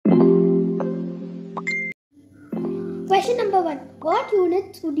Question number 1. What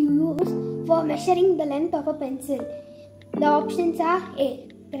units would you use for measuring the length of a pencil? The options are A.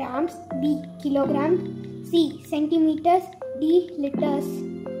 Grams, B. Kilograms, C. Centimeters, D. Liters.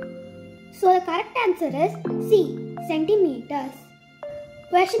 So the correct answer is C. Centimeters.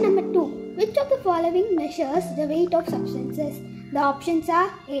 Question number 2. Which of the following measures the weight of substances? The options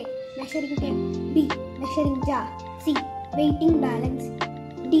are A. Measuring tape, B. Measuring jar, C. Weighting balance,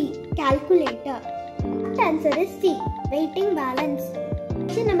 D. Calculator. The answer is C. Weighting balance.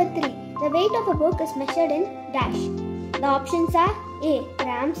 Question number 3. The weight of a book is measured in dash. The options are A.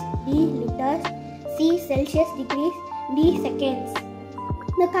 Grams, B. Liters, C. Celsius degrees, D. Seconds.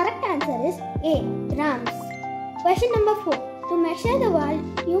 The correct answer is A. Grams. Question number 4. To measure the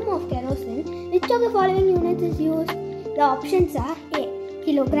volume of kerosene, which of the following units is used? The options are A.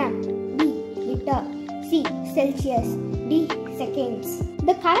 Kilogram, B. Liter, C. Celsius, D. Seconds.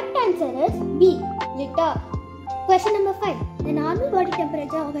 The correct answer is B. Liter. Question number 5. The normal body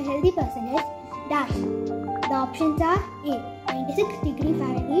temperature of a healthy person is dash. The options are A. 96 degree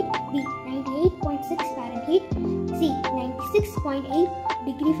Fahrenheit, B. 98.6 Fahrenheit, C. 96.8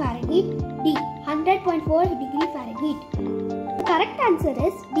 degree Fahrenheit, D. 100.4 degree Fahrenheit. The correct answer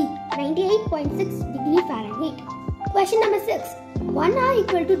is B. 98.6 degree Fahrenheit. Question number 6. 1 hour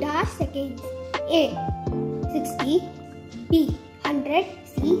equal to dash seconds. A. 60, B. 100,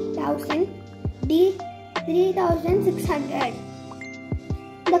 C. 1000, D. 3600.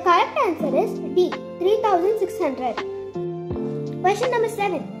 The correct answer is D. 3600. Question number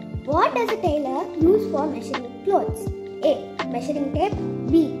 7. What does a tailor use for measuring clothes? A. Measuring tape,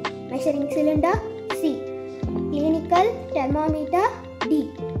 B. Measuring cylinder, C. Clinical thermometer, D.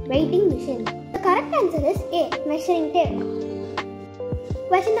 Weighting machine. The correct answer is A. Measuring tape.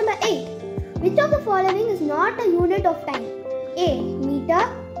 Question number 8. Which of the following is not a unit of time? A. Meter,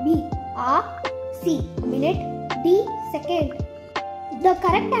 B. Hour, C. Minute, D. Second. The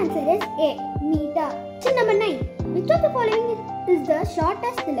correct answer is A. Meter. Question number 9. Which of the following is the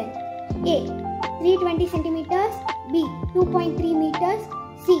shortest length? A. 320 centimeters, B. 2.3 meters,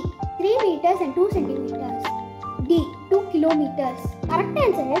 C. 3 meters and 2 centimeters, D. 2 kilometers. Correct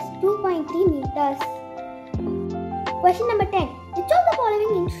answer is 2.3 meters. Question number 10. Which of the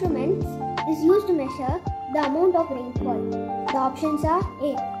following instruments is used to measure the amount of rainfall? The options are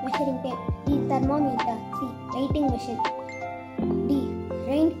A. Measuring tape, B. Thermometer, C. Weighting machine, D.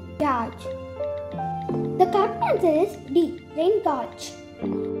 Rain gauge. The correct answer is D. Rain gauge.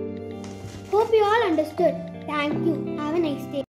 Hope you all understood. Thank you. Have a nice day.